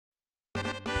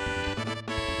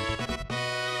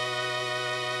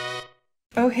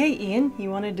Oh hey Ian, you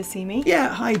wanted to see me? Yeah,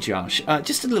 hi Josh.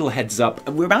 Just a little heads up,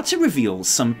 we're about to reveal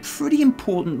some pretty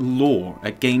important lore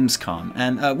at Gamescom,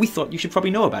 and we thought you should probably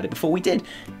know about it before we did.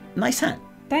 Nice hat.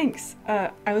 Thanks.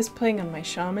 I was playing on my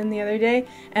shaman the other day,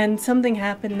 and something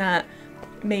happened that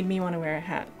made me want to wear a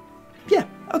hat. Yeah,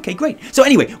 okay, great. So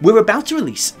anyway, we're about to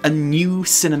release a new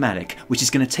cinematic, which is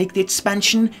going to take the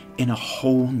expansion in a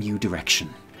whole new direction.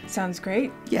 Sounds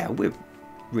great. Yeah, we're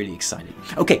really excited.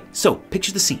 Okay, so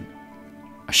picture the scene.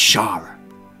 Azshara,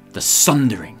 the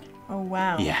Sundering. Oh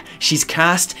wow. Yeah, she's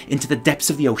cast into the depths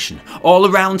of the ocean. All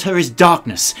around her is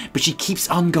darkness, but she keeps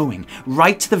on going,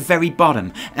 right to the very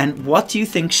bottom. And what do you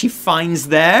think she finds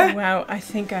there? Wow, I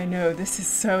think I know. This is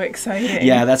so exciting.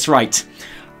 Yeah, that's right.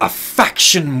 A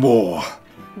faction war.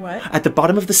 What? At the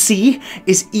bottom of the sea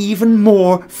is even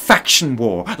more faction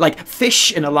war. Like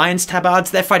fish in alliance tabards,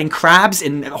 they're fighting crabs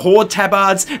in horde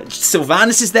tabards.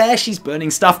 Sylvanas is there, she's burning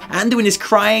stuff. Anduin is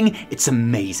crying. It's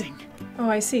amazing. Oh,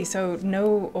 I see. So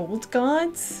no old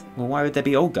gods? Well, why would there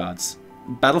be old gods?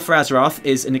 Battle for Azeroth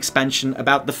is an expansion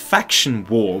about the faction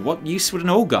war. What use would an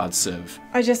old god serve?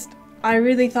 I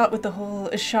really thought with the whole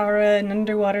Azshara and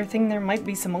underwater thing there might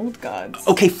be some old gods.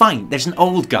 Okay, fine, there's an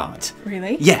old god.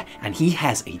 Really? Yeah, and he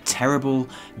has a terrible,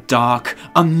 dark,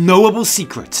 unknowable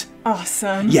secret.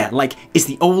 Awesome. Yeah, like, is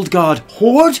the old god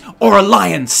Horde or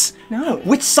Alliance? No.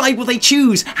 Which side will they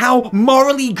choose? How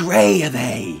morally grey are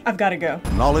they? I've gotta go.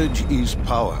 Knowledge is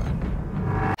power.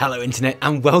 Hello Internet,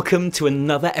 and welcome to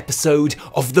another episode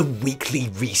of the Weekly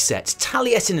Reset,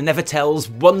 Taliesin and Evitel's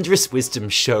Wondrous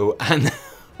Wisdomshow, and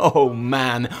oh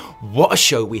man, what a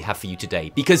show we have for you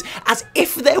today, because as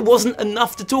if there wasn't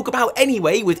enough to talk about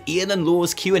anyway with Ian and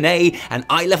Law's Q&A and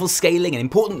eye level scaling and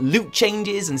important loot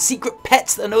changes and secret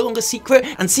pets that are no longer secret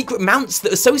and secret mounts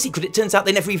that are so secret it turns out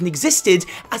they never even existed,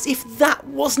 as if that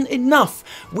wasn't enough,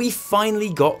 we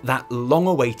finally got that long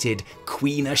awaited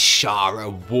Queen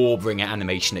Azshara Warbringer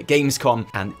animation at Gamescom,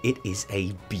 and it is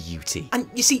a beauty. And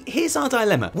you see, here's our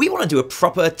dilemma. We want to do a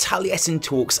proper Taliesin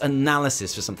Talks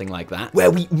analysis for something like that, where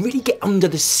we really get under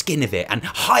the skin of it and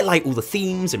highlight all the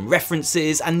themes and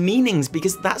references and meanings,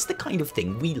 because that's the kind of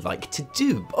thing we like to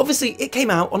do. Obviously, it came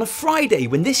out on a Friday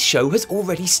when this show has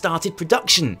already started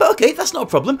production. But okay, that's not a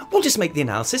problem. We'll just make the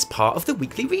analysis part of the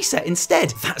Weekly Reset instead.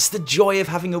 That's the joy of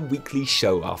having a weekly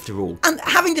show after all. And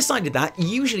having decided that,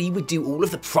 usually we do all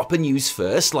of the proper news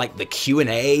first, like the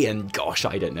Q&A and gosh,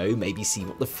 I don't know, maybe see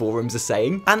what the forums are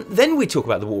saying. And then we talk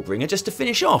about the Warbringer just to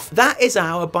finish off. That is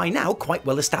our, by now, quite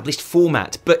well established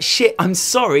format. But shit, I'm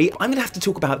sorry, I'm gonna have to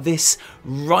talk about this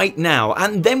right now,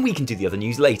 and then we can do the other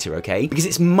news later, okay? Because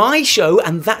it's my show,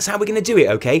 and that's how we're gonna do it,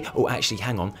 okay? Oh, actually,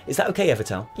 hang on. Is that okay,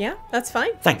 Evitel? Yeah, that's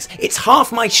fine. Thanks. It's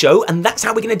half my show, and that's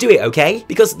how we're gonna do it, okay?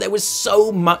 Because there was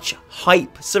so much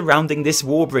hype surrounding this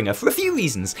Warbringer for a few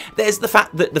reasons. There's the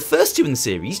fact that the first two in the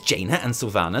series, Jaina and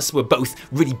Sylvanas, were both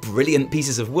really brilliant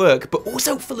pieces of work, but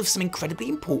also full of some incredibly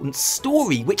important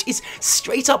story, which is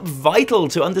straight up vital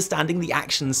to understanding the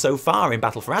actions so far in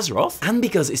Battle for Azeroth, and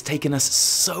because it's taken us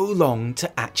so long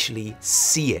to actually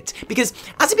see it. Because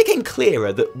as it became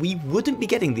clearer that we wouldn't be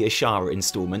getting the Azshara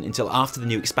installment until after the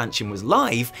new expansion was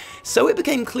live, so it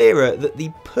became clearer that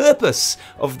the purpose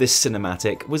of this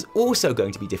cinematic was also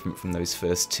going to be different from those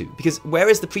first two. Because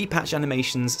whereas the pre-patch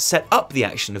animations set up the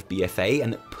action of BfA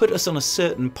and put us on a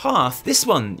certain path, this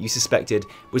one, you suspected,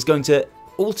 was going to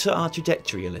alter our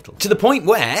trajectory a little. To the point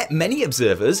where many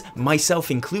observers,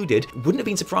 myself included, wouldn't have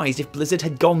been surprised if Blizzard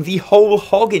had gone the whole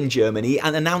hog in Germany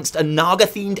and announced a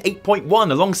Naga-themed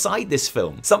 8.1 alongside this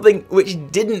film. Something which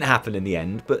didn't happen in the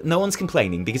end, but no one's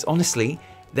complaining because honestly,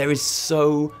 there is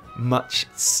so much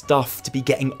stuff to be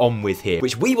getting on with here,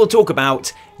 which we will talk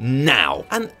about now.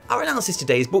 And our analysis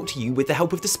today is brought to you with the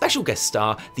help of the special guest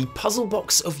star, the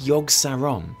Puzzle-box of Yogg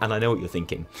Saron. And I know what you're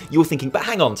thinking. You're thinking, but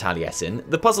hang on, Taliesin,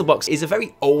 the Puzzle-box is a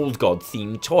very old god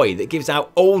themed toy that gives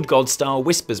out old god style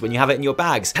whispers when you have it in your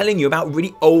bags, telling you about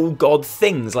really old god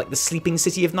things like the sleeping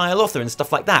city of Ny'alotha and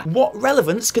stuff like that. What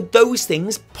relevance could those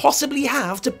things possibly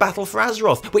have to Battle for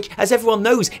Azeroth, which, as everyone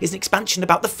knows, is an expansion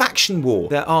about the faction war?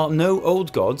 There are no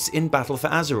old gods in Battle for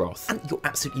Azeroth. And you're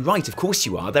absolutely right, of course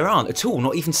you are. There aren't at all,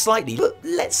 not even slightly. But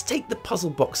let's take the puzzle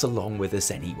box along with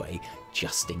us anyway,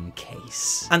 just in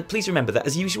case. And please remember that,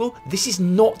 as usual, this is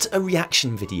not a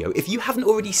reaction video. If you haven't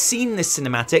already seen this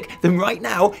cinematic, then right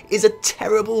now is a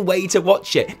terrible way to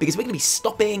watch it, because we're going to be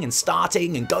stopping and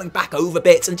starting and going back over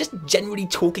bits and just generally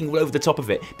talking all over the top of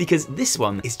it, because this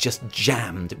one is just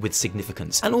jammed with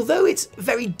significance. And although it's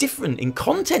very different in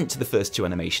content to the first two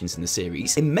animations in the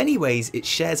series, in many ways it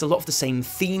shares shares a lot of the same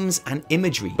themes and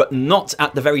imagery, but not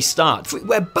at the very start,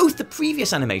 where both the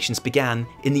previous animations began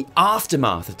in the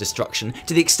aftermath of destruction,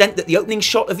 to the extent that the opening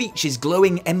shot of each is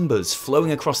glowing embers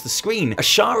flowing across the screen.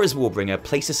 Azshara's Warbringer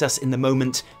places us in the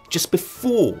moment just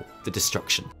before the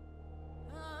destruction.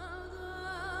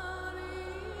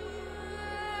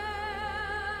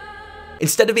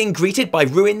 Instead of being greeted by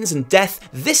ruins and death,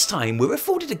 this time we're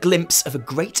afforded a glimpse of a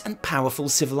great and powerful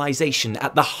civilization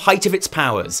at the height of its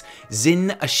powers,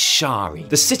 Azshara,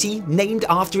 the city named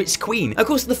after its queen. Of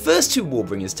course, the first two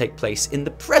Warbringers take place in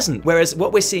the present, whereas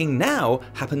what we're seeing now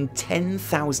happened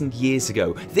 10,000 years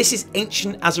ago. This is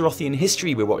ancient Azerothian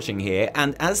history we're watching here,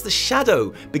 and as the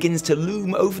shadow begins to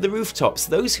loom over the rooftops,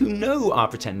 those who know our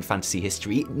pretend fantasy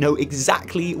history know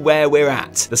exactly where we're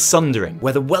at. The Sundering,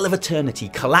 where the Well of Eternity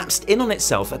collapsed in on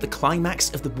itself at the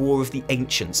climax of the War of the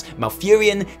Ancients.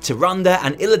 Malfurion, Tyrande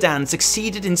and Illidan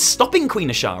succeeded in stopping Queen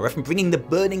Azshara from bringing the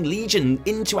Burning Legion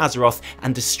into Azeroth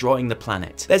and destroying the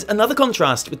planet. There's another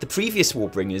contrast with the previous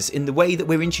Warbringers in the way that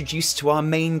we're introduced to our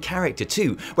main character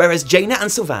too, whereas Jaina and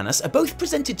Sylvanas are both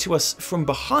presented to us from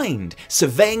behind,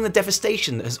 surveying the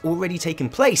devastation that has already taken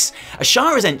place.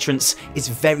 Azshara's entrance is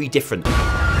very different.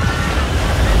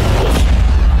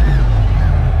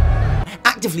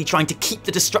 Actively trying to keep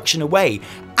the destruction away,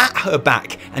 at her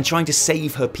back, and trying to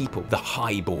save her people, the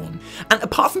Highborn. And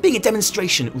apart from being a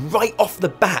demonstration right off the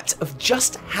bat of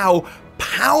just how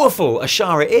powerful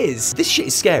Azshara is, this shit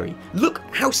is scary. Look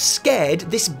how scared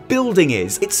this building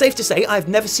is. It's safe to say I've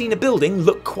never seen a building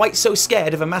look quite so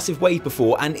scared of a massive wave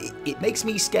before, and it makes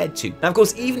me scared too. Now, of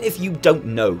course, even if you don't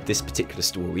know this particular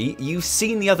story, you've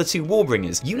seen the other two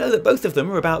Warbringers. You know that both of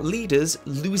them are about leaders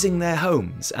losing their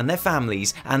homes and their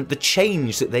families, and the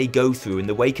change that they go through in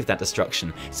the wake of that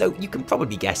destruction. So you can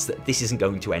probably guess that this isn't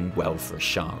going to end well for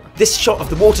Azshara. This shot of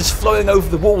the waters flowing over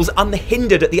the walls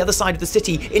unhindered at the other side of the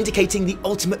city, indicating the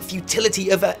ultimate futility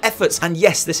of her efforts. And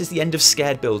yes, this is the end of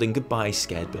Scared Building. Goodbye,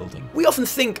 Scared Building. We often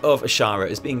think of Azshara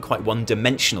as being quite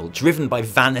one-dimensional, driven by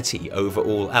vanity over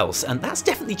all else, and that's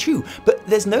definitely true, but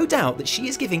there's no doubt that she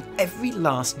is giving every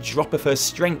last drop of her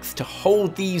strength to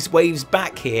hold these waves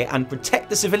back here and protect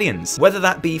the civilians, whether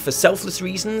that be for selfless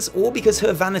reasons or because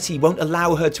her vanity won't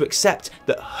allow her to accept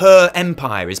that her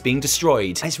empire is being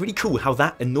destroyed. And it's really cool how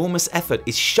that enormous effort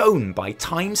is shown by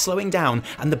time slowing down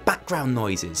and the background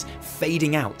noises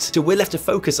fading out, till we're left to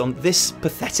focus on this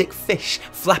pathetic fish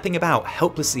flapping about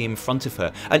helplessly in front of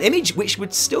her. An image which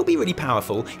would still be really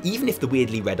powerful even if the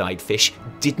weirdly red-eyed fish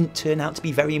didn't turn out to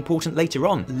be very important later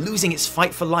on, losing its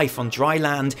fight for life on dry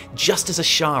land just as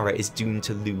Azshara is doomed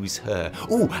to lose her.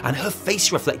 Ooh, and her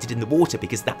face reflected in the water,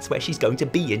 because that's where she's going to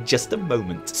be in just a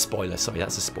moment. Spoiler, sorry,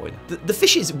 that's a spoiler. The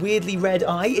fish's weirdly red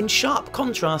eye in sharp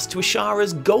contrast to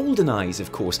Azshara's golden eyes,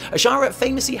 of course. Azshara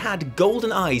famously had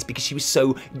golden eyes because she was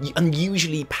so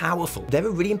unusually powerful. They're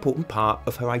a really important part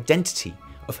of her identity,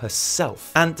 of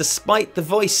herself. And despite the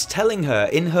voice telling her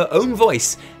in her own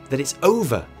voice that it's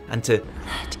over and to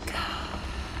let go,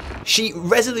 she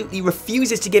resolutely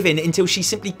refuses to give in until she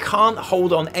simply can't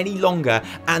hold on any longer.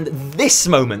 And this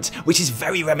moment, which is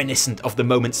very reminiscent of the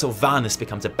moment Sylvanas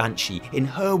becomes a Banshee in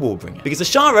her Warbringer, because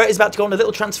Azshara is about to go on a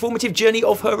little transformative journey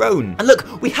of her own. And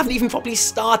look, we haven't even properly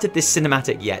started this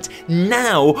cinematic yet.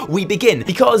 Now we begin,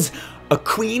 because a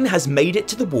queen has made it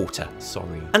to the water,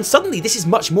 sorry. And suddenly this is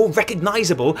much more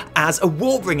recognisable as a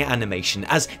Warbringer animation,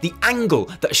 as the angle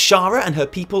that Azshara and her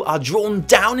people are drawn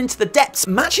down into the depths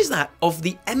matches that of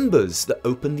the embers that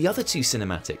open the other two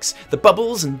cinematics. The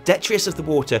bubbles and detritus of the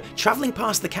water travelling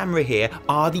past the camera here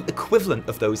are the equivalent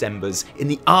of those embers in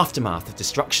the aftermath of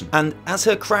destruction. And as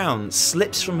her crown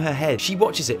slips from her head, she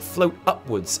watches it float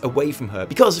upwards away from her,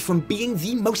 because from being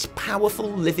the most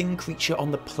powerful living creature on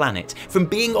the planet, from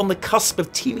being on the cusp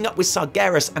of teaming up with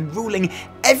Sargeras and ruling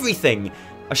everything,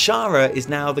 Azshara is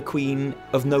now the queen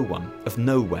of no one, of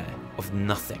nowhere, of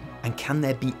nothing. And can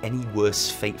there be any worse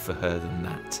fate for her than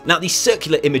that? Now, the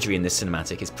circular imagery in this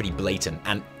cinematic is pretty blatant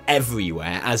and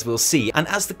everywhere, as we'll see, and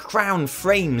as the crown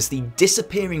frames the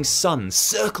disappearing sun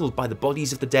circled by the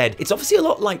bodies of the dead, it's obviously a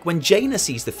lot like when Jaina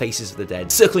sees the faces of the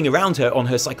dead circling around her on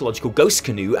her psychological ghost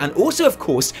canoe, and also, of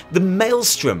course, the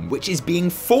maelstrom which is being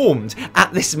formed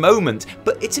at this moment.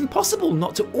 But it's impossible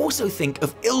not to also think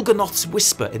of Il'gynoth's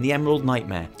whisper in the Emerald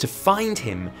Nightmare: to find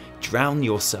him, drown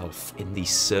yourself in the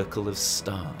circle of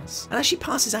stars. Realms. And as she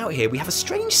passes out here, we have a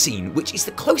strange scene, which is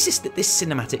the closest that this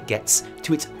cinematic gets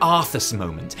to its Arthas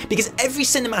moment, because every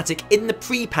cinematic in the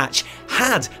pre-patch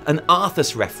had an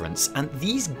Arthas reference, and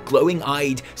these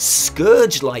glowing-eyed,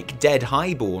 scourge-like dead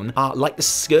Highborn are like the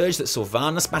scourge that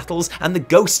Sylvanas battles and the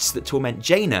ghosts that torment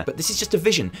Jaina, but this is just a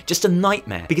vision, just a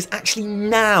nightmare, because actually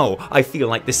now I feel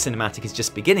like this cinematic is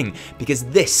just beginning, because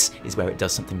this is where it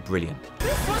does something brilliant.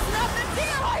 This was not the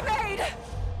deal I made!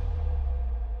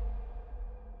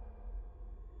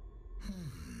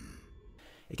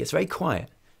 It gets very quiet,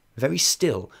 very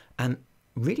still, and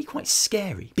really quite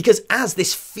scary. Because as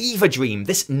this fever dream,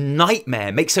 this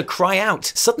nightmare makes her cry out,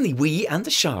 suddenly we and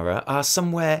Azshara are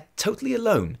somewhere totally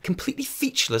alone, completely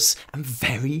featureless and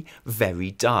very,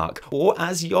 very dark. Or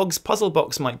as Yogg's puzzle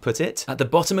box might put it, at the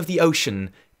bottom of the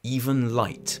ocean, even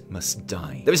light must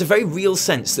die. There is a very real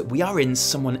sense that we are in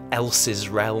someone else's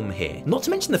realm here. Not to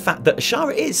mention the fact that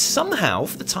Azshara is somehow,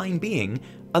 for the time being,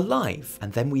 alive.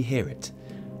 And then we hear it.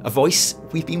 A voice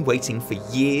we've been waiting for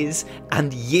years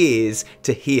and years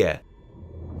to hear.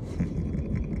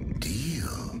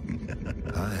 Deal.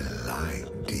 I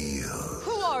like deal.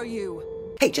 Who are you?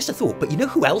 Hey, just a thought, but you know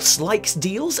who else likes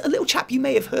deals? A little chap you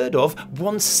may have heard of,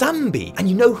 Wansambi. And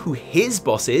you know who his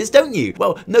boss is, don't you?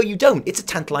 Well, no you don't. It's a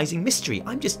tantalising mystery.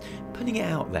 I'm just putting it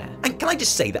out there. And can I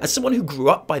just say that as someone who grew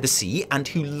up by the sea and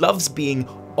who loves being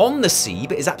on the sea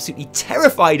but is absolutely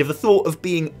terrified of the thought of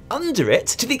being under it,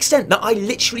 to the extent that I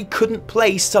literally couldn't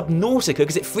play Subnautica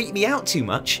because it freaked me out too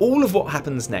much, all of what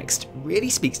happens next really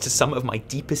speaks to some of my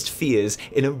deepest fears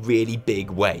in a really big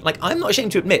way. Like, I'm not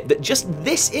ashamed to admit that just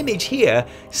this image here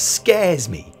scares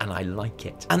me, and I like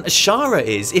it. And Azshara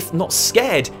is, if not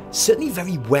scared, certainly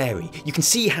very wary. You can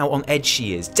see how on edge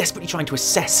she is, desperately trying to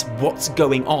assess what's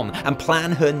going on and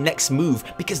plan her next move,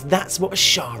 because that's what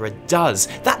Azshara does.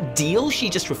 That deal she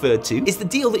just referred to is the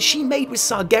deal that she made with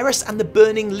Sargeras and the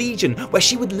Burning Legion, where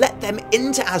she would let them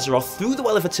into Azeroth through the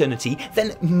Well of Eternity,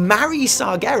 then marry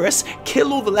Sargeras,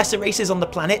 kill all the lesser races on the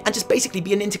planet, and just basically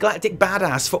be an intergalactic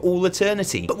badass for all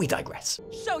eternity. But we digress.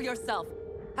 Show yourself!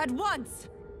 At once!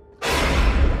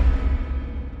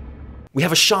 We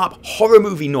have a sharp horror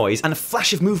movie noise and a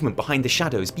flash of movement behind the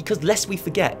shadows, because lest we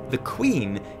forget, the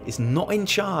Queen is not in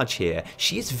charge here.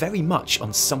 She is very much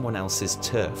on someone else's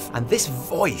turf. And this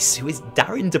voice, who is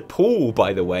Darren DePaul,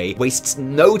 by the way, wastes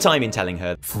no time in telling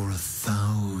her, For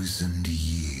 1,000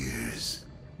 years,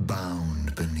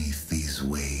 bound beneath these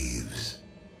waves,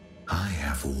 I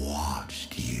have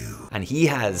watched you. and he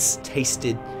has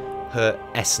tasted her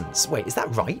essence. Wait, is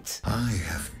that right? I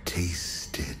have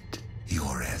tasted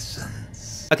your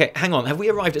essence. Okay, hang on, have we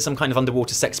arrived at some kind of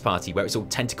underwater sex party where it's all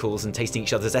tentacles and tasting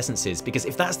each other's essences? Because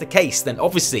if that's the case, then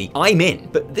obviously I'm in.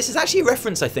 But this is actually a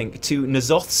reference, I think, to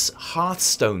N'Zoth's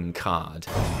Hearthstone card.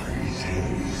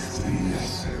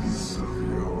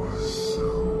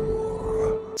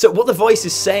 So what the voice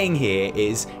is saying here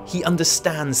is he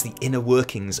understands the inner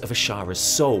workings of Azshara's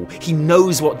soul. He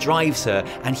knows what drives her,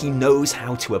 and he knows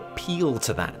how to appeal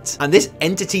to that. And this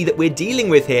entity that we're dealing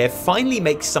with here finally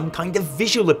makes some kind of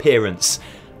visual appearance.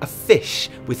 A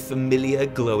fish with familiar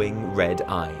glowing red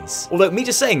eyes. Although me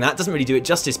just saying that doesn't really do it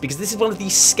justice, because this is one of the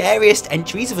scariest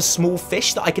entries of a small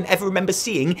fish that I can ever remember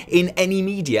seeing in any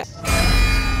media.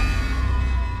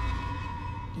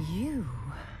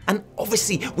 And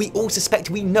obviously, we all suspect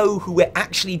we know who we're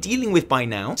actually dealing with by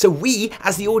now. So we,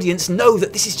 as the audience, know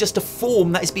that this is just a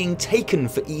form that is being taken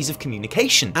for ease of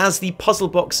communication. As the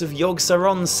Puzzle-box of Yogg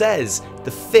Saron says,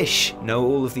 the fish know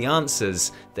all of the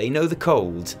answers. They know the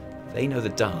cold. They know the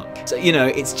dark. So, you know,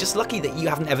 it's just lucky that you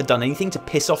haven't ever done anything to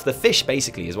piss off the fish,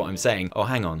 basically, is what I'm saying. Oh,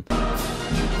 hang on.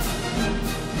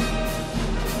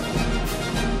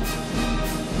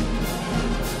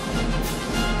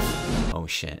 Oh,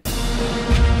 shit.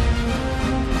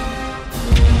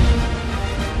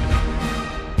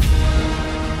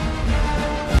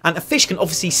 And a fish can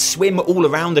obviously swim all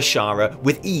around Azshara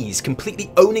with ease,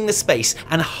 completely owning the space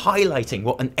and highlighting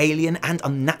what an alien and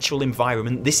unnatural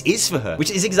environment this is for her,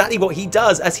 which is exactly what he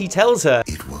does as he tells her,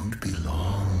 It won't be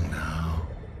long now.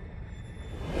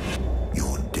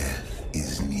 Your death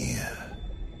is near.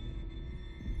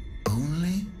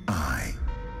 Only I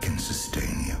can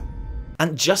sustain you.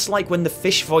 And just like when the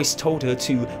fish voice told her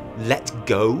to let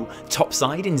go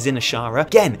topside in Zin Azshara,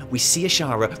 again we see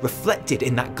Azshara reflected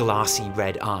in that glassy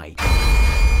red eye.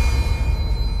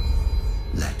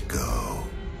 Let go.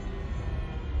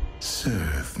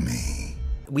 Serve me.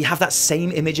 We have that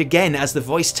same image again as the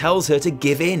voice tells her to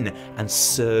give in and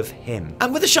serve him.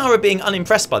 And with Azshara being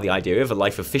unimpressed by the idea of a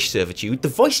life of fish servitude, the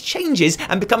voice changes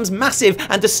and becomes massive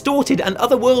and distorted and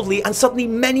otherworldly, and suddenly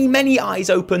many, many eyes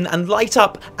open and light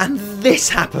up, and this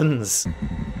happens.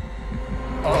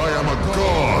 I am a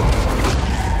god!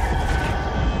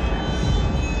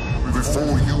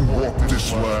 Before you walked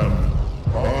this land,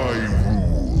 I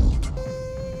ruled.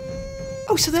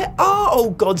 Oh, so there are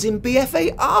old gods in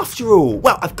BfA after all.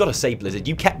 Well, I've got to say, Blizzard,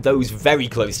 you kept those very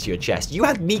close to your chest. You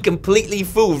had me completely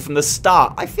fooled from the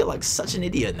start. I feel like such an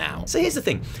idiot now. So here's the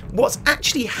thing. What's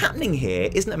actually happening here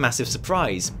isn't a massive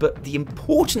surprise, but the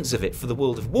importance of it for the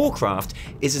World of Warcraft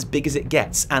is as big as it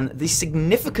gets, and the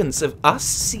significance of us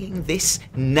seeing this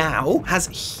now has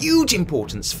huge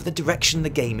importance for the direction the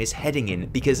game is heading in,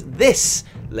 because this,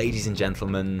 ladies and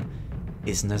gentlemen,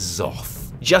 is Ny'alotha.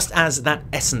 Just as that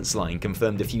essence line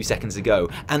confirmed a few seconds ago,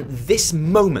 and this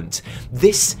moment,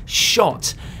 this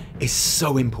shot, is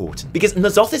so important. Because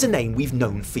Ny'alotha is a name we've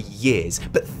known for years,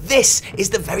 but this is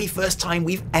the very first time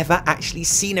we've ever actually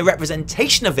seen a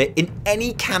representation of it in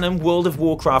any canon World of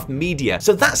Warcraft media.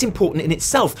 So that's important in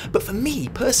itself, but for me,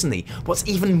 personally, what's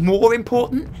even more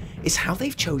important is how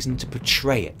they've chosen to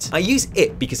portray it. I use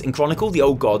it because in Chronicle the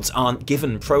old gods aren't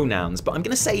given pronouns, but I'm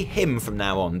gonna say him from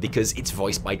now on because it's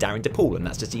voiced by Darren DePaul and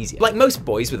that's just easier. Like most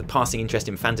boys with a passing interest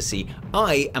in fantasy,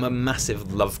 I am a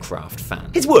massive Lovecraft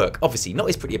fan. His work, obviously, not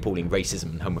his pretty appalling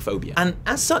racism and homophobia. And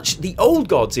as such, the old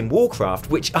gods in Warcraft,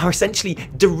 which are essentially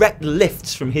direct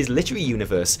lifts from his literary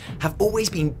universe, have always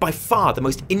been by far the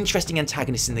most interesting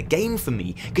antagonists in the game for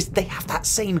me, because they have that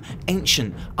same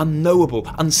ancient, unknowable,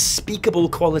 unspeakable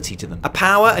quality to them. A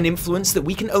power and influence that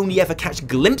we can only ever catch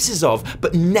glimpses of,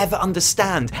 but never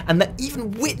understand, and that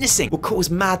even witnessing will cause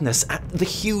madness at the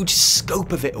huge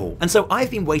scope of it all. And so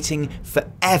I've been waiting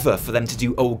forever for them to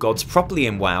do old gods properly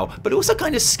in WoW, but also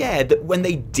kind of scared that when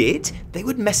they did, they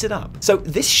would mess it up. So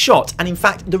this shot, and in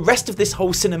fact the rest of this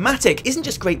whole cinematic, isn't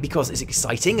just great because it's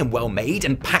exciting and well made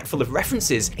and packed full of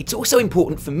references, it's also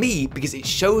important for me because it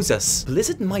shows us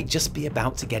Blizzard might just be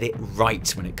about to get it right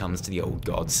when it comes to the old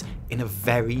gods in a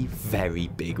very, very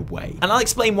big way. And I'll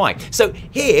explain why. So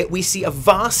here we see a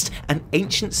vast and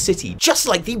ancient city, just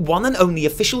like the one and only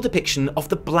official depiction of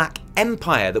the Black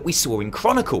Empire that we saw in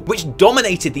Chronicle, which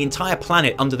dominated the entire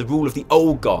planet under the rule of the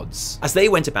old gods, as they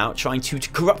went about trying to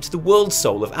corrupt the world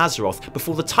soul of Azeroth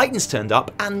before the Titans turned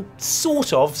up and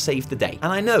sort of saved the day.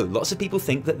 And I know lots of people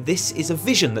think that this is a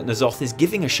vision that Ny'alotha is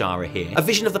giving Azshara here, a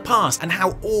vision of the past and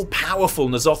how all-powerful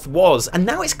Ny'alotha was, and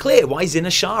now it's clear why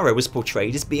Azshara was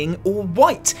portrayed as being all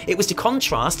white. It was to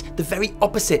contrast the very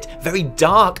opposite, very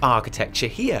dark architecture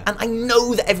here. And I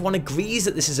know that everyone agrees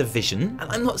that this is a vision,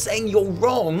 and I'm not saying you're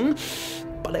wrong,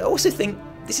 but I also think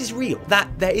this is real, that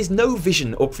there is no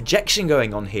vision or projection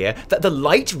going on here, that the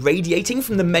light radiating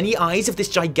from the many eyes of this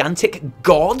gigantic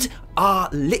god are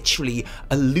literally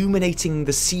illuminating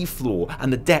the seafloor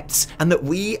and the depths, and that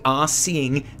we are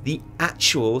seeing the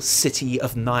actual city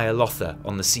of Ny'alotha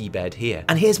on the seabed here.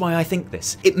 And here's why I think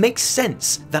this. It makes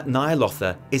sense that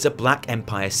Ny'alotha is a Black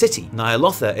Empire city.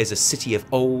 Ny'alotha is a city of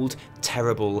old,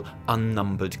 terrible,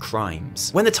 unnumbered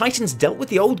crimes. When the Titans dealt with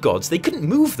the old gods, they couldn't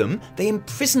move them, they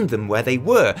imprisoned them where they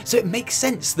were. So it makes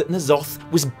sense that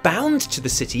Ny'alotha was bound to the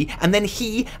city, and then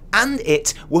he and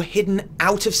it were hidden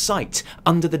out of sight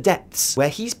under the depths, where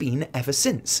he's been ever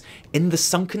since. In the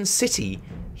sunken city,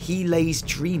 he lays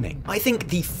dreaming. I think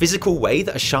the physical way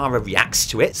that Azshara reacts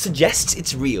to it suggests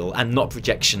it's real and not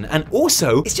projection, and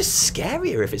also it's just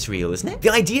scarier if it's real, isn't it? The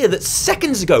idea that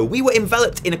seconds ago we were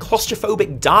enveloped in a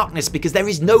claustrophobic darkness because there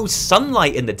is no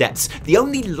sunlight in the depths. The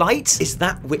only light is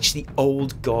that which the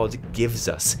old god gives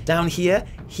us. Down here,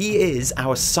 he is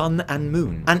our sun and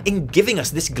moon, and in giving us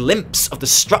this glimpse of the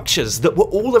structures that were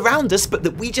all around us but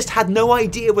that we just had no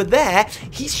idea were there,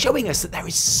 he's showing us that there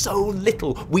is so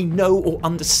little we know or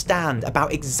understand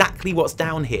about exactly what's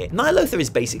down here. Ny'alotha is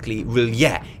basically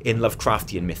R'lyeh in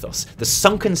Lovecraftian mythos, the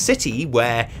sunken city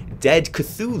where dead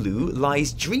Cthulhu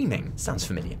lies dreaming. Sounds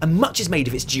familiar. And much is made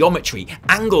of its geometry,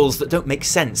 angles that don't make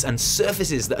sense, and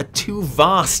surfaces that are too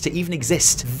vast to even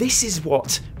exist. This is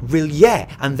what R'lyeh,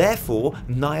 and therefore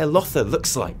Ny'alotha,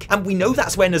 looks like. And we know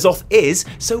that's where Ny'alotha is,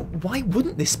 so why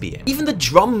wouldn't this be it? Even the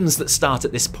drums that start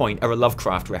at this point are a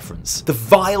Lovecraft reference. The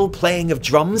vile playing of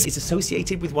drums is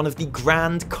associated with one of the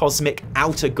grand cosmic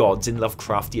outer gods in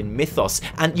Lovecraftian mythos.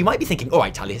 And you might be thinking,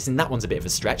 alright Taliesin, that one's a bit of a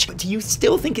stretch, but do you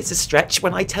still think it's a stretch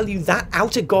when I tell you that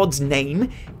outer god's name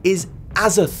is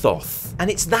Azathoth? And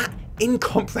it's that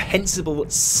incomprehensible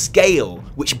scale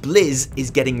which Blizz is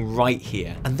getting right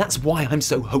here, and that's why I'm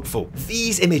so hopeful.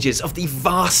 These images of the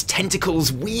vast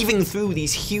tentacles weaving through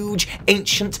these huge,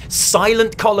 ancient,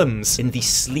 silent columns in the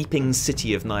sleeping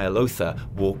city of Ny'alotha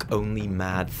walk only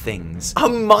mad things are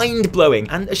mind-blowing,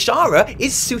 and Azshara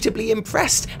is suitably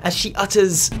impressed as she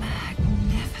utters,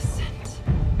 Magnificent.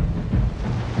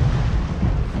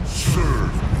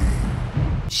 Serve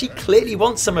me. she clearly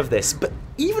wants some of this, but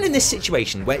even in this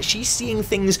situation where she's seeing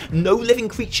things no living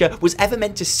creature was ever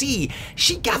meant to see,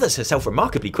 she gathers herself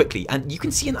remarkably quickly, and you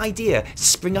can see an idea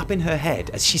spring up in her head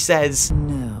as she says,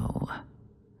 No.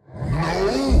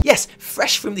 yes,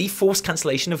 fresh from the forced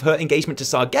cancellation of her engagement to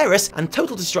Sargeras and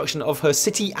total destruction of her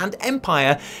city and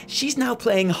empire, she's now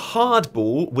playing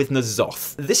hardball with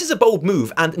Ny'alotha. This is a bold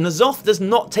move, and Ny'alotha does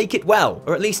not take it well,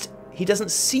 or at least he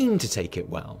doesn't seem to take it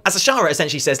well. Azshara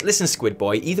essentially says, listen, Squid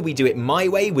Boy, either we do it my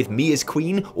way with me as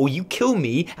queen, or you kill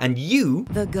me and you...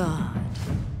 The god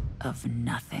of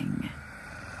nothing.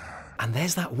 And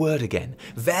there's that word again.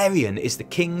 Varian is the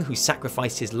king who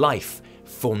sacrificed his life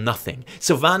for nothing.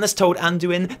 Sylvanas told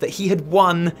Anduin that he had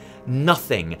won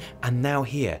nothing, and now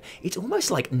here, it's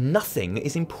almost like nothing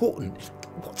is important.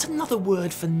 What's another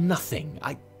word for nothing?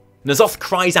 Ny'alotha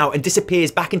cries out and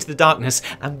disappears back into the darkness,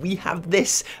 and we have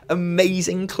this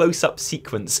amazing close-up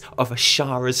sequence of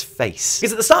Azshara's face.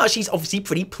 Because at the start, she's obviously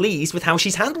pretty pleased with how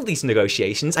she's handled these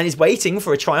negotiations and is waiting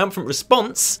for a triumphant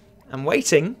response. I'm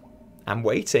waiting. I'm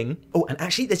waiting. Oh, and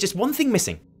actually, there's just one thing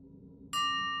missing.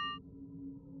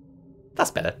 That's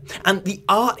better. And the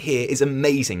art here is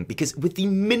amazing because with the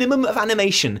minimum of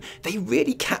animation, they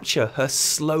really capture her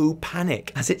slow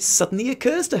panic as it suddenly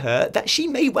occurs to her that she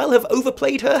may well have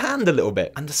overplayed her hand a little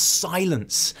bit. And the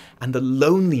silence and the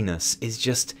loneliness is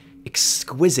just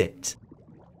exquisite.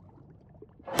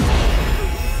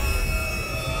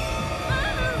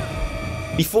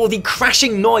 Before the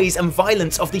crashing noise and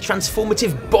violence of the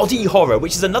transformative body horror,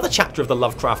 which is another chapter of the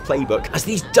Lovecraft playbook, as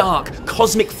these dark,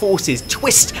 cosmic forces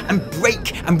twist and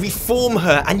break and reform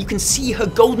her, and you can see her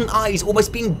golden eyes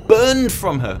almost being burned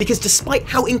from her. Because despite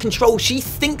how in control she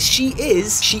thinks she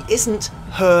isn't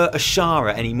her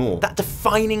Azshara anymore. That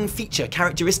defining feature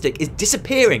characteristic is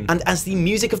disappearing, and as the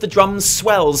music of the drums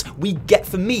swells, we get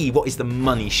for me what is the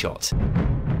money shot.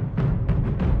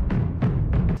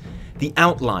 The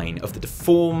outline of the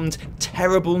deformed,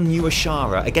 terrible new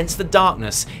Azshara against the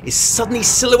darkness is suddenly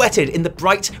silhouetted in the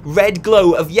bright red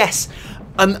glow of, yes,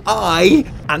 an eye.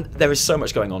 And there is so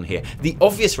much going on here. The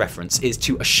obvious reference is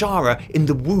to Azshara in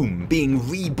the womb being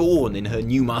reborn in her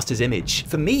new master's image.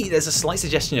 For me, there's a slight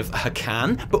suggestion of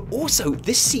Hakan, but also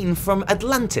this scene from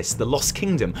Atlantis, the Lost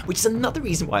Kingdom, which is another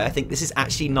reason why I think this is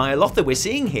actually Ny'alotha we're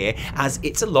seeing here, as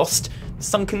it's a lost,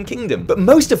 sunken kingdom. But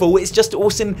most of all, it's just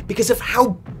awesome because of how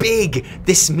big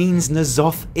this means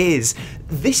Ny'alotha is.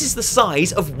 This is the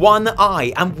size of one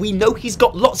eye, and we know he's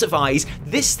got lots of eyes.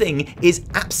 This thing is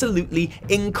absolutely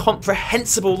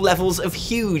incomprehensible levels of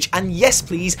huge, and yes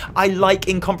please, I like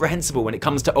incomprehensible when it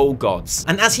comes to old gods.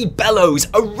 And as he bellows,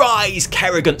 arise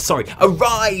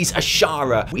arise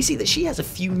Azshara, we see that she has a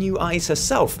few new eyes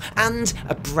herself, and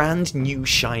a brand new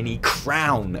shiny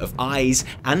crown of eyes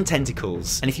and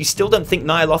tentacles. And if you still don't think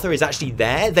Ny'alotha is actually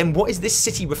there, then what is this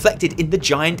city reflected in the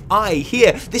giant eye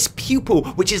here? This pupil,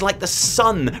 which is like the sun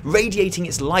radiating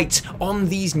its light on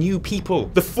these new people.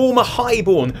 The former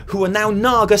highborn, who are now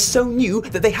Naga so new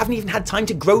that they haven't even had time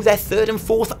to grow their third and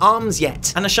fourth arms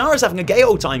yet. And Azshara's having a gay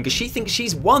old time because she thinks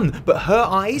she's won, but her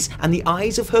eyes and the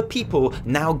eyes of her people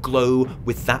now glow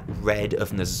with that red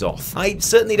of Ny'alotha. I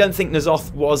certainly don't think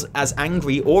Ny'alotha was as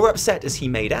angry or upset as he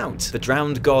made out. The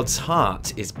drowned god's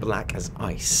heart is black as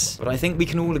ice. But I think we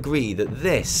can all agree that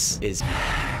this is...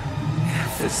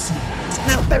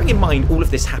 Now, bearing in mind all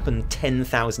of this happened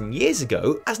 10,000 years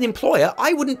ago, as an employer,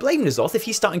 I wouldn't blame Ny'alotha if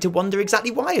he's starting to wonder exactly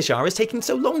why Azshara is taking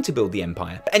so long to build the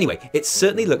empire. But anyway, it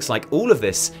certainly looks like all of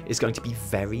this is going to be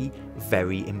very,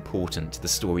 very important to the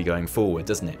story going forward,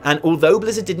 doesn't it? And although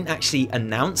Blizzard didn't actually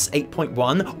announce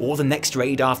 8.1 or the next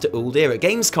raid after Uldir at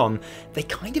Gamescom, they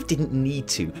kind of didn't need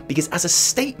to, because as a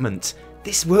statement,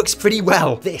 this works pretty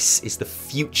well. This is the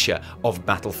future of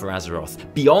Battle for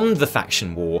Azeroth, beyond the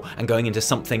faction war and going into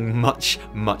something much,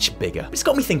 much bigger. It's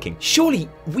got me thinking, surely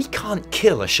we can't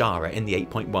kill Azshara in the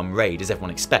 8.1 raid as everyone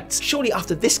expects. Surely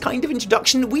after this kind of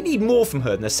introduction, we need more from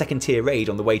her than a second tier raid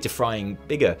on the way to frying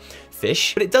bigger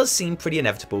fish. But it does seem pretty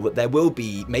inevitable that there will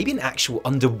be maybe an actual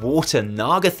underwater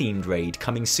Naga themed raid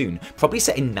coming soon, probably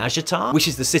set in Ny'alotha, which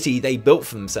is the city they built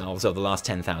for themselves over the last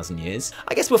 10,000 years.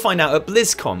 I guess we'll find out at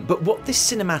BlizzCon, but what this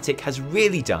cinematic has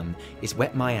really done is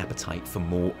whet my appetite for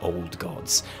more old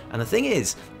gods. And the thing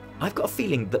is, I've got a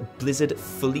feeling that Blizzard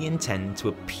fully intend to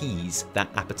appease that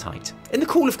appetite. In the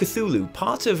Call of Cthulhu,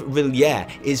 part of R'lyeh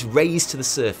is raised to the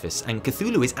surface and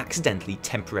Cthulhu is accidentally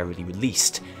temporarily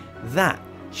released. That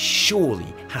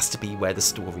surely has to be where the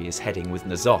story is heading with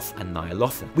N'Zoth and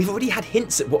Ny'alotha. We've already had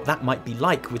hints at what that might be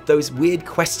like with those weird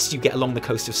quests you get along the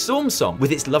coast of Stormsong,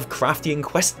 with its Lovecraftian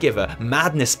quest giver,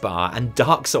 Madness Bar, and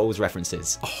Dark Souls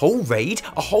references. A whole raid,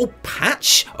 a whole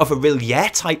patch of a Rillier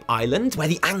type island where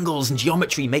the angles and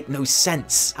geometry make no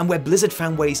sense, and where Blizzard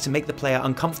found ways to make the player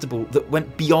uncomfortable that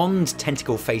went beyond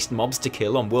tentacle-faced mobs to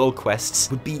kill on world quests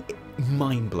would be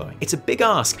mind-blowing. It's a big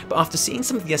ask, but after seeing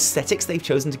some of the aesthetics they've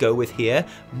chosen to go with here,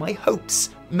 my hopes,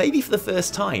 maybe for the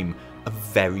first time, are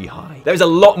very high. There's a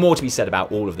lot more to be said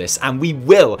about all of this, and we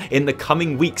will in the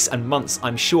coming weeks and months,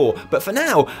 I'm sure, but for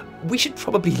now, we should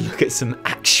probably look at some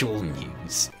actual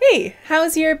news. Hey,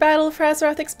 how's your Battle for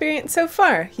Azeroth experience so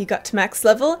far? You got to max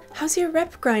level? How's your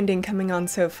rep grinding coming on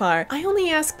so far? I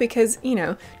only ask because, you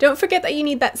know, don't forget that you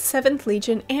need that 7th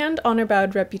Legion and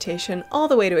Honor-Bound reputation all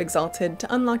the way to Exalted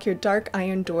to unlock your Dark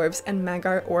Iron Dwarves and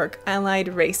Magar Orc allied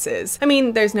races. I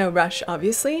mean, there's no rush,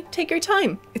 obviously. Take your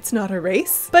time. It's not a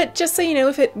race. But just so you know,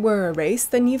 if it were a race,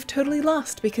 then you've totally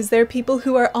lost, because there are people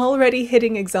who are already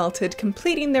hitting Exalted,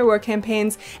 completing their war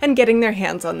campaigns, and getting their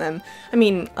hands on them. I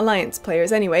mean, Alliance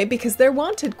players anyway, because their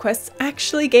wanted quests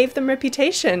actually gave them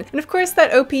reputation. And of course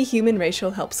that OP human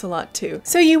racial helps a lot too.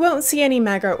 So you won't see any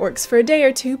Magar Orcs for a day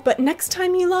or two, but next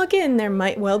time you log in, there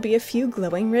might well be a few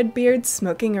glowing red beards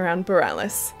smoking around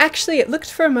Borealis. Actually, it looked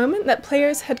for a moment that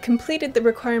players had completed the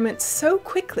requirements so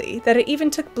quickly that it even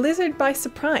took Blizzard by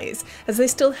surprise, as they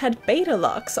still had beta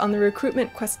locks on the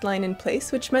recruitment quest line in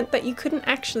place, which meant that you couldn't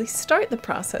actually start the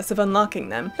process of unlocking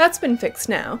them. That's been fixed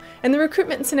now, and the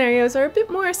recruitment scenarios are a bit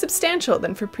more substantial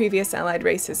than for previous allied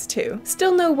races too.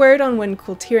 Still no word on when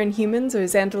Kultiran humans or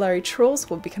Zandalari trolls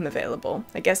will become available.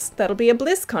 I guess that'll be a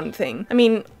BlizzCon thing. I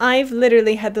mean, I've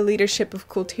literally had the leadership of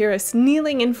Kultiras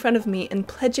kneeling in front of me and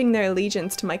pledging their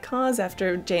allegiance to my cause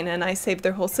after Jaina and I saved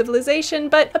their whole civilization,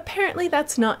 but apparently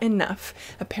that's not enough.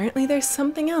 Apparently there's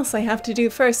something else I have to do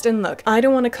first, and look, I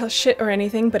don't want to cuss shit or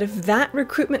anything, but if that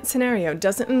recruitment scenario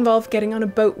doesn't involve getting on a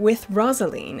boat with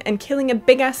Rosaline and killing a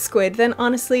big-ass squid, then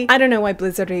honestly, I don't know why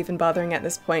Blizzard are even bothering at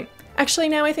this point. Actually,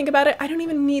 now I think about it, I don't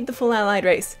even need the full allied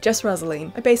race, just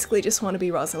Rosaline. I basically just want to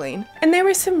be Rosaline. And there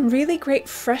were some really great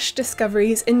fresh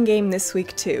discoveries in-game this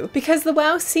week too, because the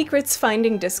WoW Secrets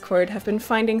Finding Discord have been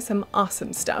finding some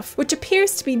awesome stuff, which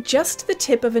appears to be just the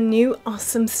tip of a new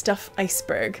awesome stuff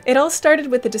iceberg. It all started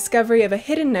with the discovery of a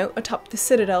hidden note atop the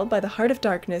Citadel by the Heart of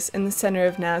Darkness in the center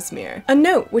of Nazmir. A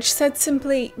note which said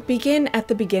simply, "Begin at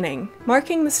the beginning,"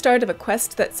 marking the start of a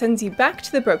quest that sends you back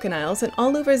to the Broken Isles and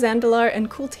all over Zandalar and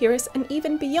Kultiras and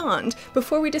even beyond,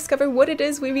 before we discover what it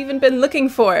is we've even been looking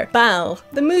for. Bal,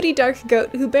 the moody dark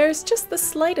goat who bears just the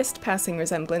slightest passing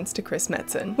resemblance to Chris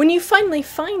Metzen. When you finally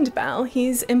find Bal,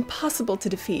 he's impossible to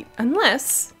defeat,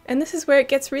 unless, and this is where it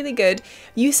gets really good,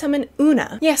 you summon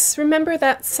Uuna. Yes, remember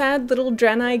that sad little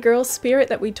Draenei girl spirit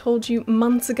that we told you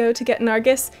months ago to get in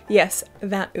Argus? Yes,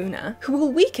 that Uuna, who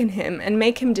will weaken him and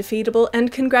make him defeatable,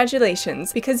 and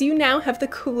congratulations, because you now have the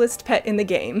coolest pet in the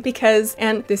game, because,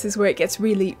 and this is where it gets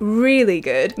really, really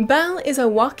good, Bal is a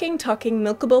walking, talking,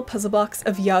 milkable puzzle box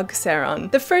of Yogg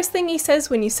Saron. The first thing he says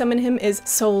when you summon him is,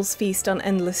 "Souls feast on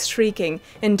endless shrieking.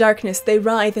 In darkness they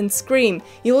writhe and scream.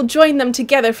 You will join them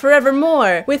together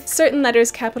forevermore," with certain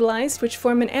letters capitalized which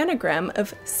form an anagram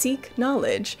of seek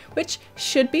knowledge, which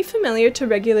should be familiar to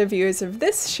regular viewers of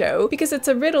this show because it's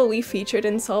a riddle we featured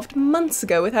and solved months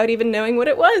ago without even knowing what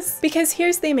it was. Because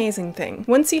here's the amazing thing,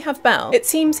 once you have Bal, it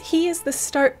seems he is the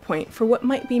start point for what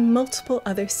might be multiple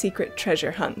other secret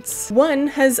treasure hunts. One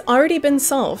has already been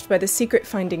solved by the secret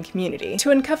finding community to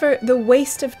uncover the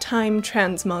Waste of Time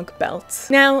transmog belt.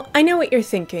 Now, I know what you're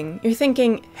thinking. You're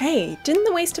thinking, hey, didn't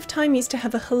the Waste of Time used to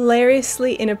have a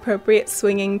hilariously inappropriate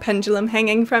swinging pendulum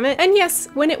hanging from it? And yes,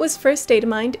 when it was first data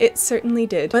mined, it certainly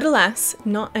did. But alas,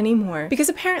 not anymore. Because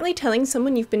apparently telling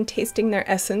someone you've been tasting their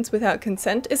essence without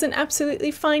consent is an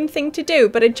absolutely fine thing to do,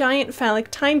 but a giant phallic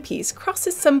timepiece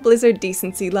crosses some Blizzard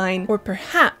decency line. Or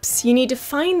perhaps you need to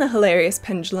find the hilarious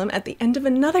pendulum at the end of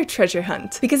another treasure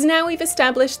hunt. Because now we've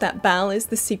established that Bal is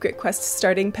the secret quest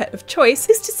starting pet of choice,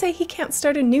 who's to say he can't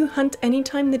start a new hunt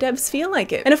anytime the devs feel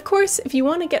like it? And of course, if you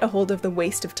want to get a hold of the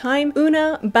Waste of Time,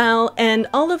 Uuna, Bal, and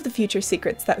all of the future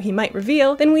secrets that he might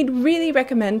reveal, then we'd really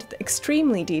recommend the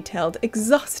extremely detailed,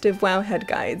 exhaustive WoWHead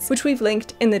guides, which we've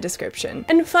linked in the description.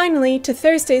 And finally, to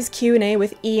Thursday's Q&A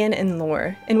with Ian and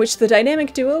Lore, in which the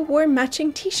dynamic duo wore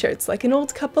matching t-shirts like an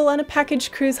old couple on a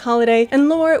package cruise holiday, and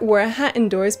Lore wore a hat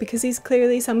indoors because he's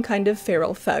clearly some kind of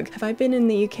feral thug. Have I been in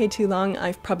the UK too long?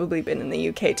 I've probably been in the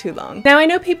UK too long. Now, I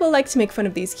know people like to make fun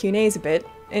of these Q&As a bit,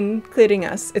 including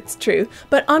us, it's true,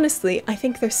 but honestly, I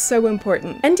think they're so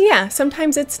important. And yeah,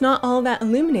 sometimes it's not all that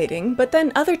illuminating, but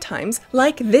then other times,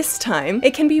 like this time,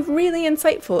 it can be really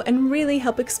insightful and really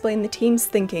help explain the team's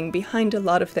thinking behind a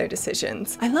lot of their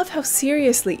decisions. I love how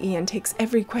seriously Ian takes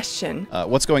every question.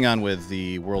 What's going on with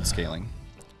the world scaling?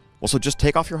 Well, so just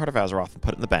take off your Heart of Azeroth and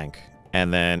put it in the bank,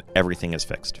 and then everything is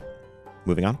fixed.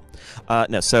 Moving on.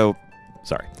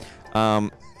 Sorry.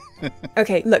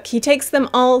 Okay, look, he takes them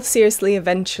all seriously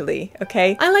eventually,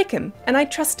 okay? I like him, and I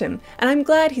trust him, and I'm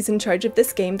glad he's in charge of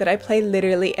this game that I play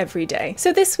literally every day.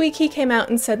 So this week he came out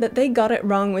and said that they got it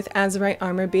wrong with Azerite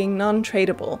armor being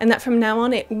non-tradable, and that from now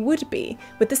on it would be,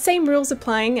 with the same rules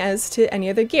applying as to any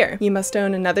other gear. You must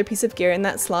own another piece of gear in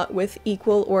that slot with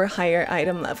equal or higher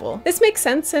item level. This makes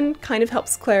sense and kind of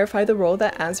helps clarify the role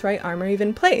that Azerite armor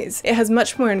even plays. It has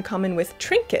much more in common with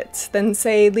trinkets than,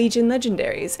 say, Legion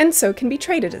legendaries, and so can be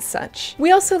traded as such.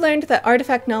 We also learned that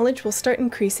artifact knowledge will start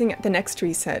increasing at the next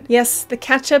reset. Yes, the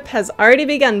catch-up has already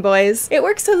begun, boys. It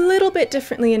works a little bit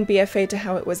differently in BfA to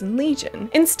how it was in Legion.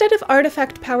 Instead of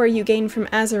artifact power you gain from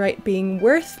Azerite being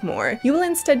worth more, you will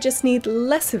instead just need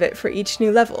less of it for each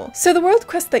new level. So the world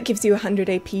quest that gives you 100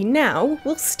 AP now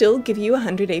will still give you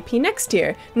 100 AP next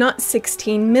year, not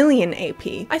 16 million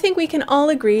AP. I think we can all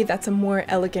agree that's a more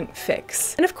elegant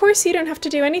fix. And of course you don't have to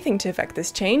do anything to affect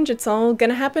this change, it's all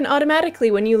gonna happen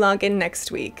automatically when you log in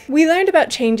next week. We learned about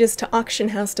changes to auction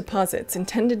house deposits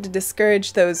intended to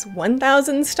discourage those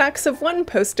 1,000 stacks of one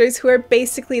posters who are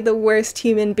basically the worst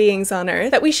human beings on earth,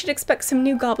 that we should expect some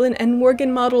new Goblin and Worgen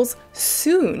models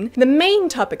soon. The main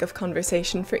topic of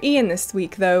conversation for Ian this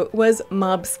week, though, was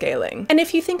mob scaling. And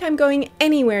if you think I'm going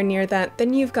anywhere near that,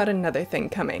 then you've got another thing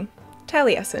coming.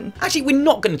 Taliesin. Actually, we're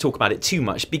not going to talk about it too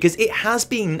much because it has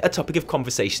been a topic of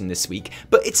conversation this week,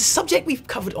 but it's a subject we've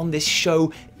covered on this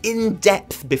show in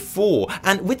depth before,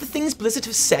 and with the things Blizzard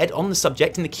have said on the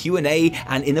subject in the Q&A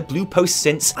and in a blue post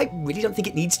since, I really don't think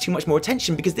it needs too much more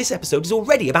attention because this episode is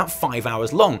already about 5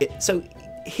 hours long. So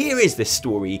here is this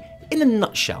story in a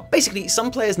nutshell. Basically, some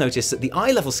players noticed that the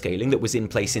eye level scaling that was in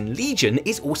place in Legion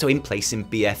is also in place in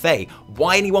BfA.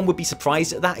 Why anyone would be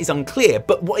surprised at that is unclear,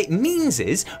 but what it means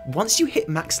is, once you hit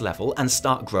max level and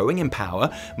start growing in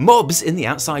power, mobs in the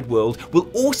outside world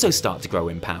will also start to grow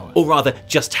in power. Or rather,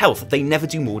 just health, they never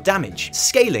do more damage,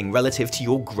 scaling relative to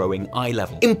your growing eye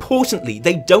level. Importantly,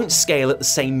 they don't scale at the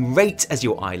same rate as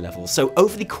your eye level, so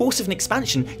over the course of an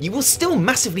expansion, you will still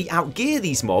massively outgear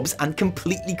these mobs and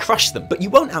completely crush them, but you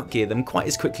won't outgear them quite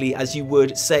as quickly as you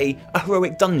would, say, a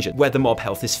heroic dungeon where the mob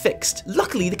health is fixed.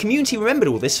 Luckily, the community remembered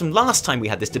all this from last time we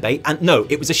had this debate, and no,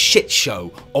 it was a shit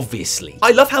show, obviously.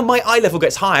 I love how my eye level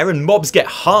gets higher and mobs get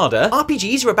harder.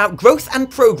 RPGs are about growth and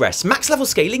progress. Max level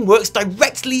scaling works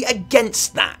directly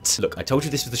against that. Look, I told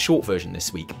you this was the short version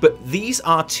this week, but these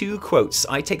are two quotes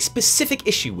I take specific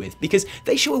issue with because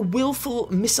they show a willful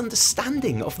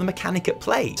misunderstanding of the mechanic at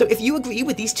play. So if you agree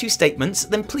with these two statements,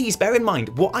 then please bear in mind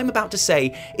what I'm about to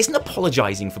say isn't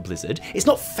apologizing for Blizzard, it's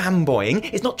not fanboying,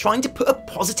 it's not trying to put a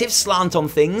positive slant on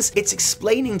things, it's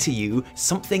explaining to you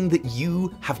something that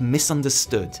you have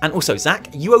misunderstood. And also, Zach,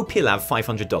 you owe Pilav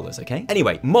 $500, okay?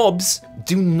 Anyway, mobs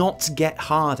do not get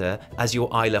harder as your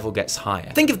eye level gets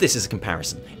higher. Think of this as a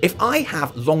comparison. If I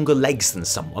have longer legs than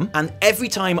someone, and every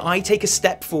time I take a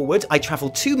step forward, I travel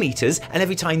 2 meters, and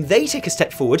every time they take a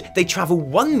step forward, they travel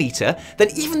 1 meter, then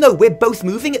even though we're both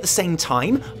moving at the same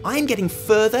time, I'm getting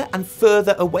further and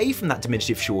further away from that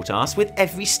diminutive short ass with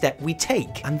every step we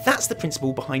take. And that's the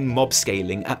principle behind mob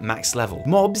scaling at max level.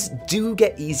 Mobs do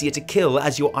get easier to kill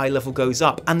as your eye level goes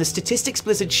up, and the statistics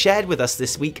Blizzard shared with us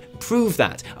this week prove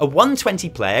that. A 120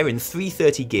 player in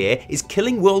 330 gear is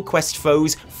killing World Quest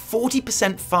foes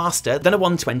 40% faster than a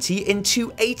 120 in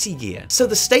 280 gear. So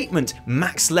the statement,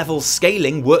 max level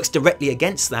scaling works directly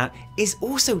against that, is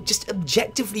also just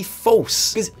objectively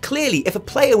false. Because clearly, if a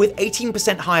player with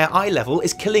 18% higher eye level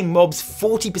is killing mobs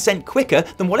 40% quicker,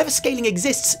 then whatever scaling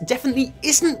exists definitely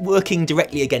isn't working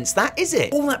directly against that, is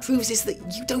it? All that proves is that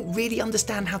you don't really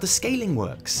understand how the scaling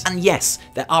works. And yes,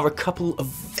 there are a couple of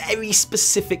very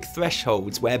specific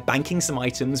thresholds where banking some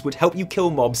items would help you kill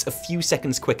mobs a few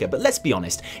seconds quicker, but let's be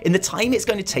honest, in the time it's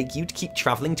going to take you to keep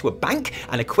traveling to a bank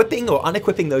and equipping or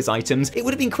unequipping those items, it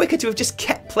would have been quicker to have just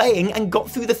kept playing and got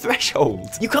through the threshold.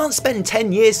 You can't spend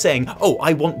 10 years saying, oh,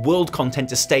 I want world content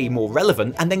to stay more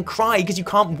relevant, and then cry because you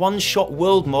can't one-shot world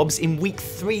world mobs in week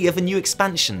 3 of a new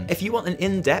expansion. If you want an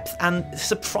in-depth and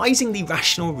surprisingly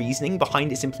rational reasoning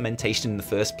behind its implementation in the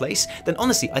first place, then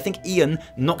honestly, I think Ian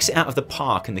knocks it out of the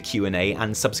park in the Q&A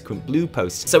and subsequent blue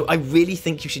posts. So I really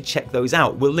think you should check those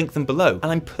out. We'll link them below. And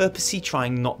I'm purposely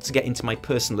trying not to get into my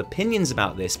personal opinions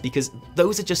about this because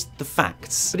those are just the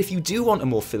facts. But if you do want a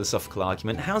more philosophical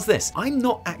argument, how's this? I'm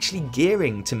not actually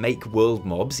gearing to make world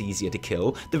mobs easier to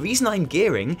kill. The reason I'm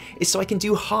gearing is so I can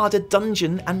do harder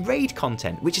dungeon and raid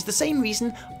content, which is the same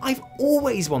reason I've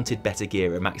always wanted better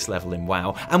gear at max level in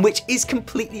WoW, and which is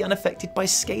completely unaffected by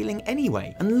scaling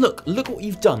anyway. And look what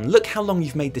you've done. Look how long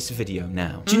you've made this video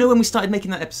now. Do you know when we started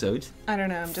making that episode? I don't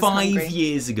know, I'm just 5 hungry.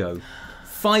 years ago.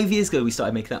 5 years ago we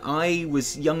started making that. I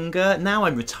was younger, now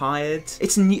I'm retired.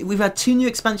 It's new, we've had 2 new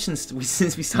expansions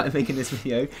since we started making this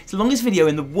video. It's the longest video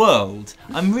in the world.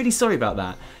 I'm really sorry about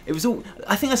that. It was all,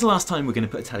 I think that's the last time we're going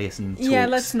to put Taliesin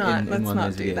Talks let's not in one of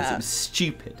those do videos. that. It was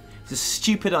stupid. It's a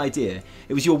stupid idea.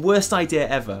 It was your worst idea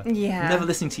ever. Yeah. Never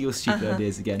listening to your stupid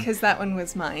ideas again. Because that one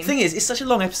was mine. Thing is, it's such a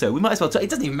long episode, we might as well talk. It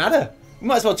doesn't even matter. We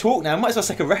might as well talk now, we might as well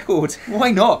set a record.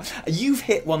 Why not? You've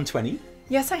hit 120.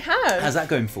 Yes, I have. How's that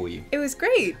going for you? It was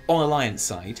great. On Alliance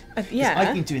side, yeah.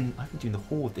 I've been doing the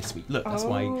Horde this week. Look, that's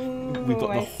why we've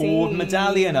got the I Horde see.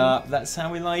 medallion up. That's how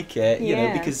we like it, you know,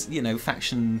 Yeah. because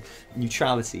faction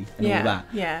neutrality and all that.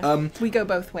 Yeah. We go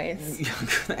both ways.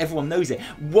 Everyone knows it.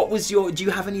 What was your? Do you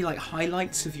have any like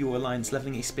highlights of your Alliance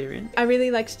leveling experience? I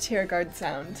really liked Tier Guard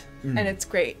Sound, and it's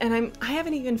great. And I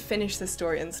haven't even finished the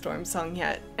story in Storm Song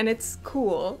yet, and it's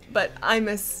cool. But I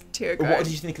miss Tier Guard. What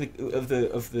did you think of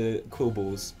the Quill Balls?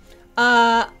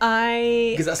 I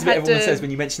Because that's the bit everyone says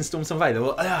when you mention Storm Song Valley. They're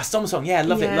like, Storm Song, yeah,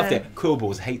 loved it. Quill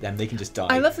Balls, hate them. They can just die.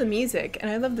 I love the music and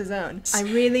I love the zone. I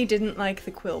really didn't like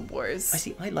the Quill Boars. I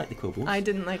see. I like the Quill Balls. I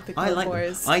didn't like the Quill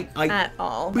Boars at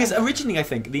all. Because originally, I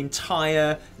think the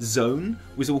entire zone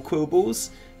was all Quill Balls.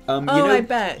 I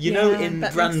bet. You know, Yeah, in that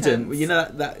makes Brandon, sense. you know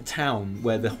that town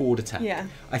where the Horde attacked? Yeah.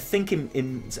 I think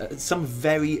in some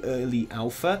very early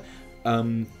alpha,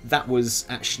 that was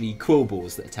actually Quill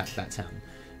Balls that attacked that town.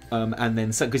 And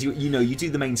then, because you do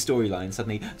the main storyline,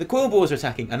 suddenly the Quill Balls are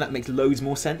attacking, and that makes loads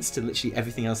more sense to literally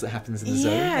everything else that happens in the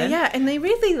zone. Yeah, and they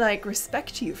really like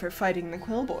respect you for fighting the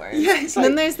Quill Boars. Yeah, it's and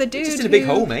then like, there's the dude just in a big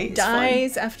who hole, mate. It's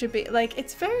dies after like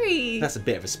it's very. That's a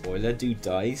bit of a spoiler. Dude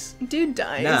dies. Dude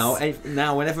dies.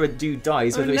 Now, whenever a dude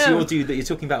dies, whether it's no. your dude that you're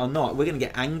talking about or not, we're gonna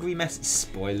get angry messages.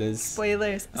 Spoilers.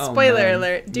 Spoilers. Oh, Spoiler man.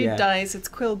 alert. Dude Yeah. dies. It's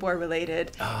Quill Boar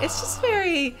related. It's just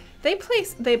very. They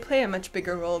play a much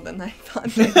bigger role than I thought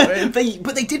they would.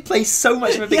 But they did play so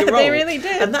much of a bigger role. They really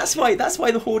did. And that's why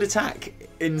the Horde attack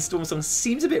in Storm Song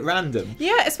seems a bit random.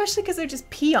 Yeah, especially because they're just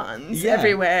peons Yeah.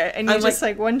 everywhere, and you And, just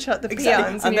like one shot the peons,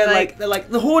 Exactly. and And you're they're like,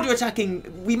 the Horde are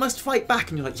attacking, we must fight back.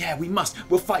 And you're like, yeah, we must.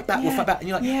 We'll fight back, we'll fight back. And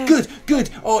you're like, Yeah.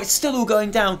 good. Oh, it's still all going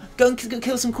down. Go and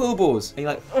kill some Quill Boars. And you're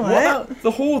like, what about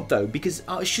the Horde though? Because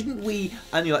shouldn't we?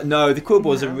 And you're like, no, the Quill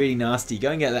Boars are really nasty.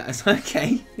 Go and get that. It's like,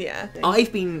 okay. Yeah.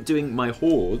 I've been doing my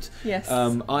Horde. Yes.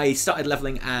 I started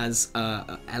leveling as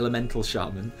Elemental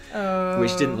Shaman,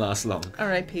 which didn't last long.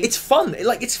 R.I.P. It's fun.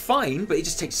 It's fine, but it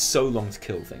just takes so long to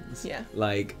kill things. Yeah.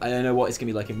 Like, I don't know what it's going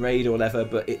to be like in Raid or whatever,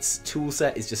 but its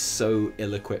toolset is just so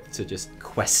ill-equipped to just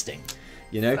questing.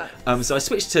 You know, Facts. so I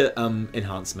switched to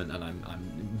enhancement, and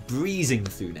I'm breezing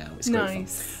through now. It's great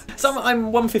Nice. fun. So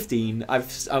I'm 115. I'm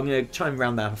gonna try and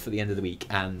round that for the end of the week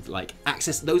and like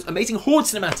access those amazing Horde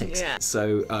cinematics. Yeah.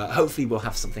 So hopefully we'll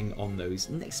have something on those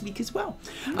next week as well.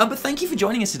 But thank you for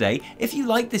joining us today. If you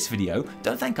like this video,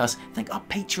 don't thank us. Thank our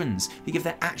patrons who give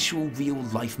their actual real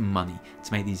life money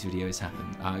to make these videos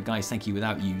happen. Guys, thank you.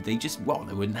 Without you, they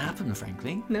wouldn't happen,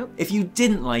 frankly. Nope. If you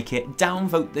didn't like it,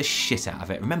 downvote the shit out of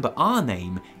it. Remember, our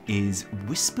name is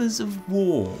Whispers of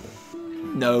War.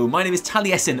 No, my name is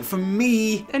Taliesin. From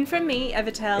me. And from me,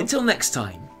 Evitel. Until next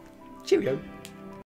time. Cheerio.